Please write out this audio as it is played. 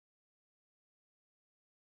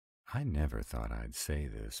I never thought I'd say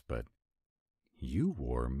this, but you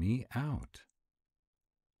wore me out.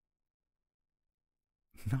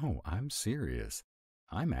 No, I'm serious.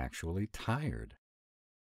 I'm actually tired.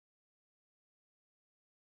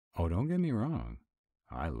 Oh, don't get me wrong.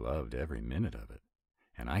 I loved every minute of it,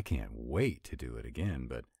 and I can't wait to do it again,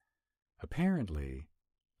 but apparently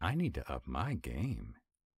I need to up my game.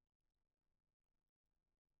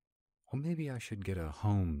 Well, maybe I should get a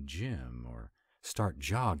home gym or start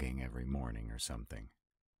jogging every morning or something.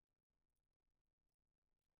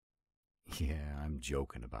 Yeah, I'm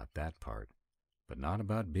joking about that part, but not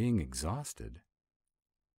about being exhausted.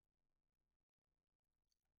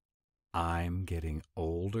 I'm getting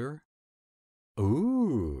older?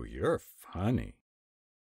 Ooh, you're funny.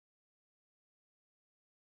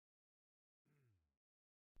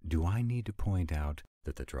 Do I need to point out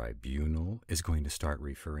that the tribunal is going to start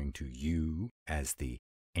referring to you as the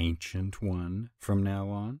Ancient One from now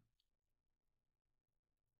on?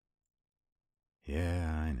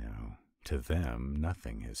 Yeah, I know. To them,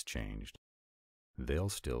 nothing has changed. They'll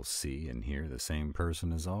still see and hear the same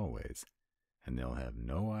person as always, and they'll have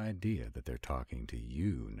no idea that they're talking to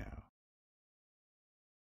you now.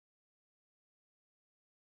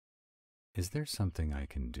 Is there something I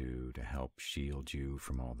can do to help shield you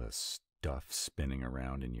from all the stuff spinning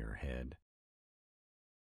around in your head?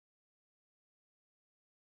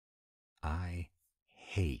 I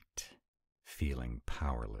hate feeling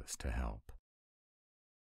powerless to help.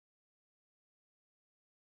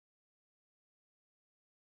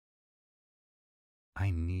 I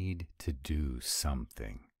need to do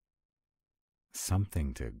something.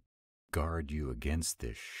 Something to guard you against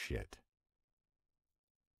this shit.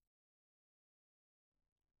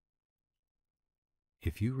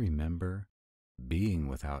 If you remember, being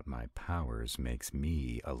without my powers makes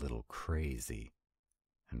me a little crazy,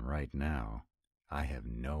 and right now, I have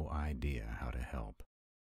no idea how to help.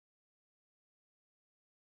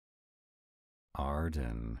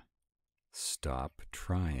 Arden, stop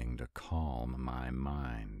trying to calm my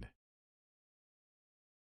mind.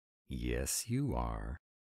 Yes, you are.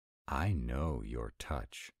 I know your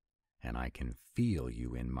touch, and I can feel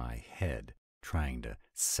you in my head trying to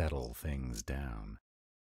settle things down.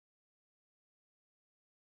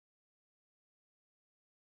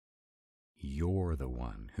 You're the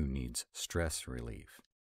one who needs stress relief,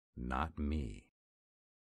 not me.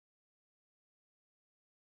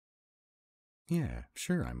 Yeah,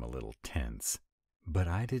 sure, I'm a little tense, but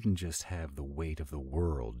I didn't just have the weight of the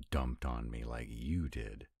world dumped on me like you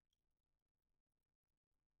did.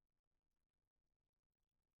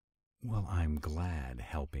 Well, I'm glad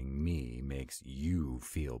helping me makes you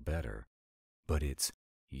feel better, but it's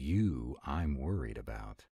you I'm worried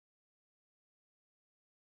about.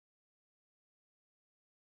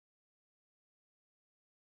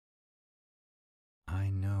 I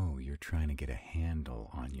know you're trying to get a handle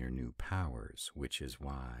on your new powers, which is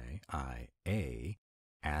why I, A,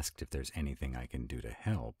 asked if there's anything I can do to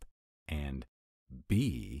help, and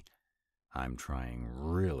B, I'm trying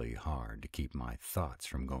really hard to keep my thoughts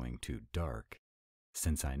from going too dark,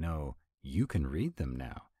 since I know you can read them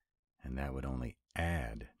now, and that would only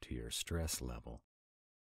add to your stress level.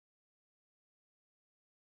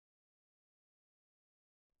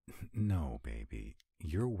 No, baby,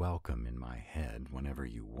 you're welcome in my head whenever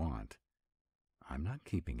you want. I'm not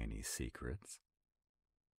keeping any secrets.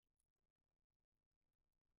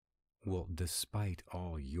 Well, despite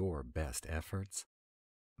all your best efforts,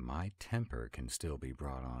 my temper can still be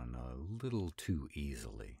brought on a little too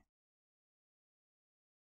easily.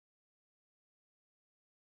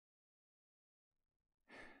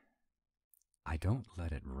 I don't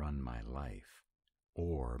let it run my life,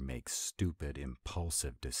 or make stupid,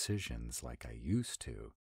 impulsive decisions like I used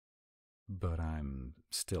to, but I'm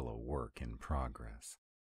still a work in progress.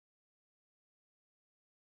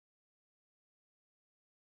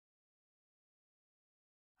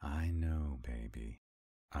 I know, baby.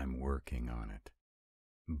 I'm working on it.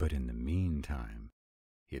 But in the meantime,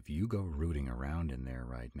 if you go rooting around in there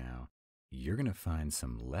right now, you're going to find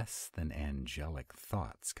some less than angelic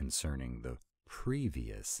thoughts concerning the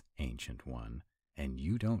previous Ancient One, and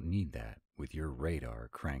you don't need that with your radar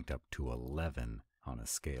cranked up to 11 on a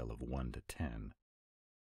scale of 1 to 10.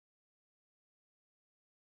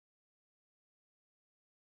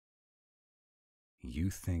 You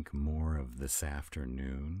think more of this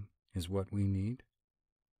afternoon is what we need?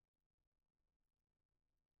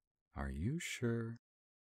 Are you sure?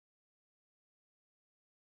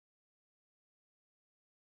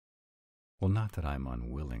 Well, not that I'm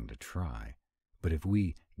unwilling to try, but if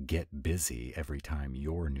we get busy every time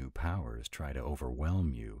your new powers try to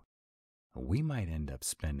overwhelm you, we might end up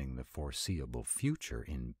spending the foreseeable future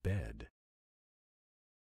in bed.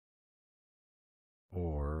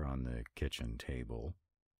 Or on the kitchen table,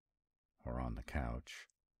 or on the couch,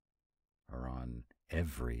 or on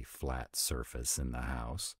every flat surface in the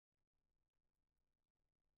house.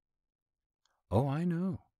 Oh, I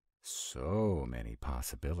know. So many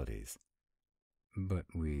possibilities. But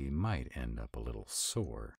we might end up a little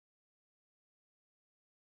sore.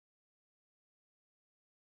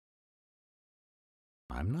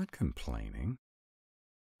 I'm not complaining.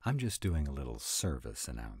 I'm just doing a little service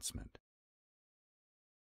announcement.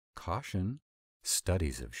 Caution.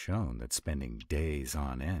 Studies have shown that spending days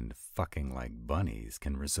on end fucking like bunnies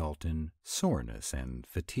can result in soreness and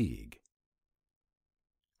fatigue.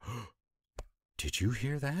 Did you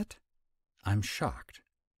hear that? I'm shocked.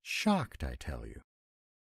 Shocked, I tell you.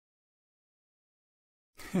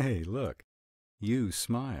 Hey, look. You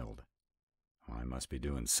smiled. Well, I must be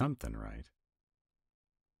doing something right.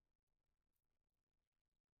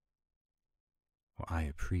 Well, I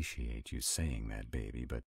appreciate you saying that, baby,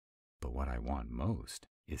 but what I want most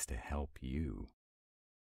is to help you.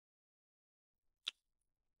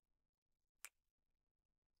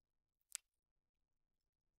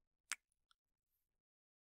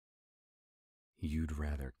 You'd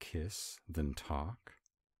rather kiss than talk?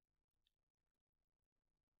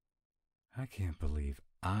 I can't believe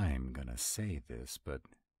I'm gonna say this, but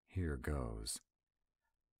here goes.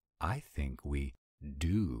 I think we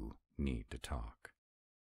do need to talk.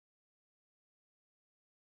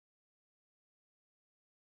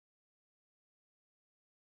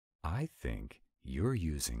 I think you're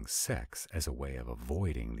using sex as a way of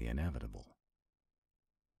avoiding the inevitable.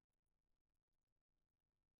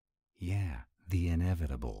 Yeah, the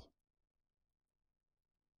inevitable.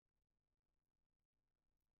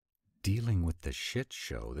 Dealing with the shit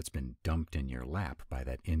show that's been dumped in your lap by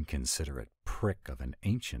that inconsiderate prick of an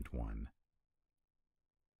ancient one.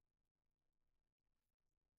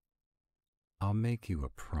 I'll make you a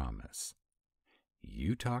promise.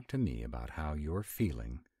 You talk to me about how you're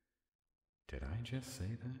feeling. Did I just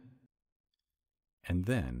say that? And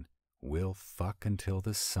then we'll fuck until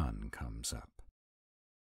the sun comes up.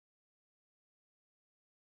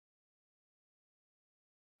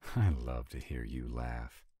 I love to hear you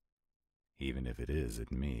laugh, even if it is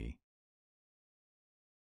at me.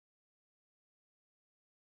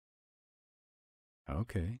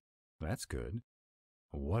 Okay, that's good.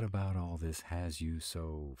 What about all this has you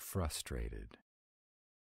so frustrated?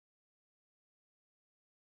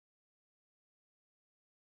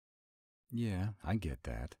 Yeah, I get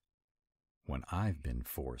that. When I've been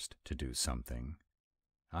forced to do something,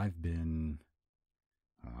 I've been,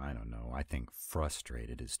 I don't know, I think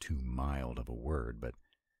frustrated is too mild of a word, but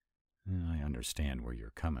I understand where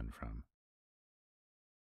you're coming from.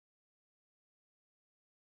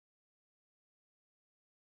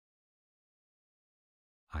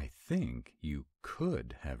 I think you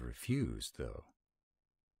could have refused, though.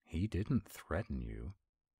 He didn't threaten you.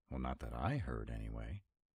 Well, not that I heard, anyway.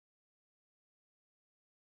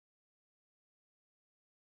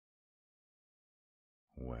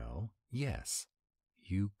 Well, yes,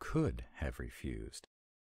 you could have refused,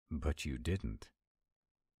 but you didn't.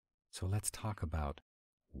 So let's talk about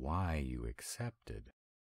why you accepted.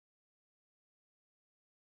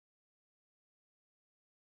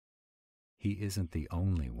 He isn't the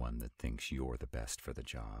only one that thinks you're the best for the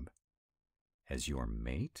job. As your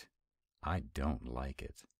mate, I don't like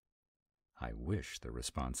it. I wish the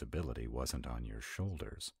responsibility wasn't on your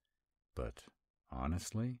shoulders, but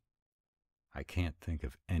honestly, I can't think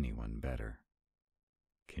of anyone better.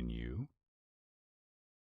 Can you?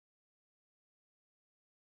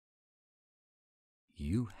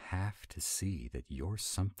 You have to see that you're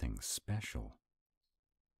something special.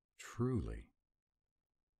 Truly.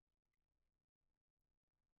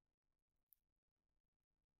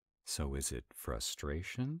 So is it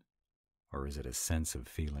frustration, or is it a sense of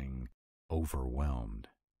feeling overwhelmed?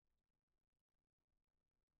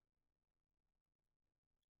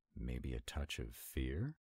 Maybe a touch of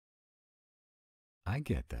fear? I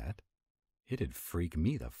get that. It'd freak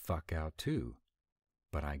me the fuck out too.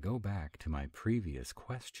 But I go back to my previous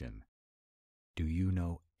question. Do you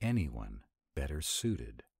know anyone better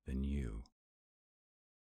suited than you?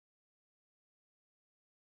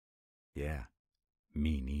 Yeah,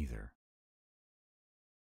 me neither.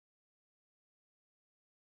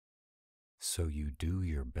 So you do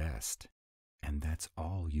your best, and that's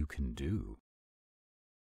all you can do.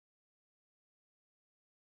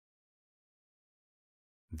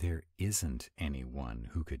 There isn't anyone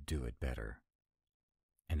who could do it better.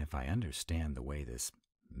 And if I understand the way this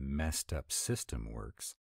messed up system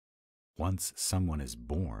works, Once someone is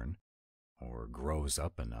born or grows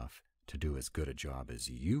up enough to do as good a job as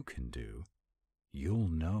you can do, you'll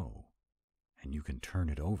know, and you can turn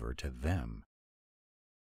it over to them.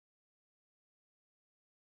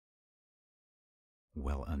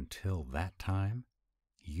 Well, until that time,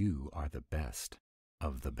 you are the best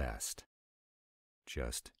of the best.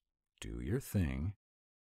 Just do your thing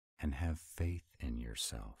and have faith in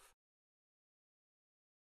yourself.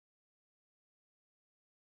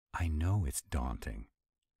 I know it's daunting,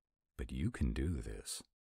 but you can do this.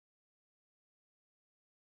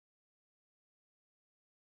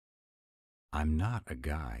 I'm not a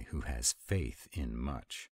guy who has faith in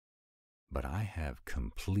much, but I have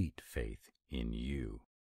complete faith in you.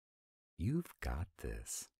 You've got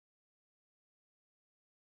this.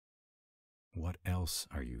 What else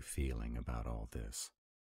are you feeling about all this?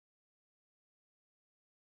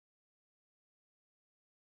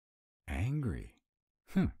 Angry?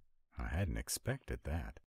 I hadn't expected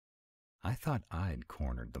that. I thought I'd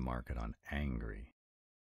cornered the market on angry.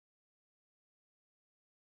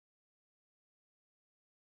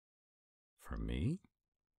 For me?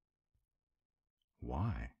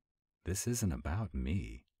 Why? This isn't about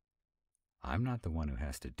me. I'm not the one who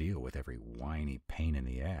has to deal with every whiny pain in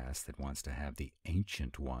the ass that wants to have the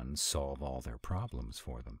ancient ones solve all their problems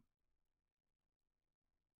for them.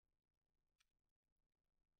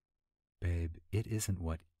 Babe, it isn't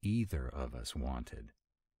what either of us wanted,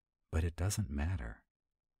 but it doesn't matter.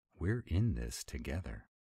 We're in this together.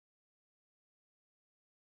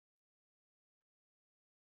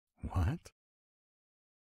 What?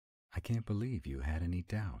 I can't believe you had any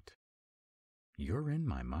doubt. You're in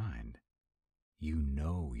my mind. You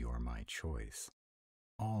know you're my choice.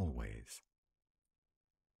 Always.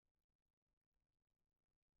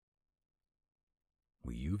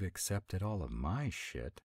 Well, you've accepted all of my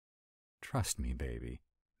shit. Trust me, baby,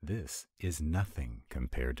 this is nothing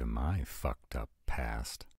compared to my fucked up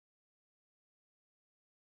past.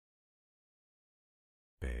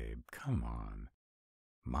 Babe, come on.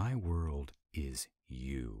 My world is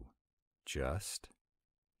you. Just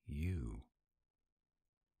you.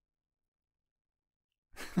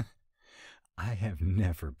 I have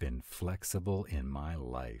never been flexible in my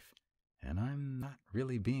life, and I'm not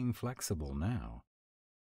really being flexible now.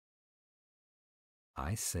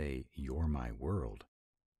 I say you're my world,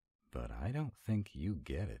 but I don't think you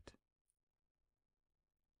get it.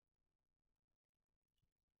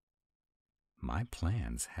 My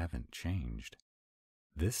plans haven't changed.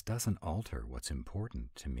 This doesn't alter what's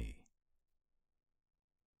important to me.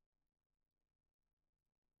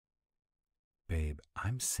 Babe,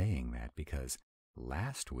 I'm saying that because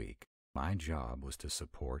last week my job was to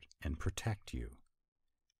support and protect you.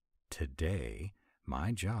 Today,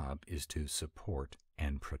 my job is to support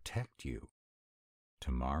and protect you.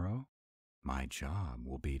 Tomorrow, my job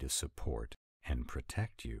will be to support and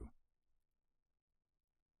protect you.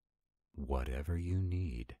 Whatever you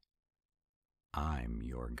need, I'm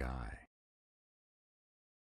your guy.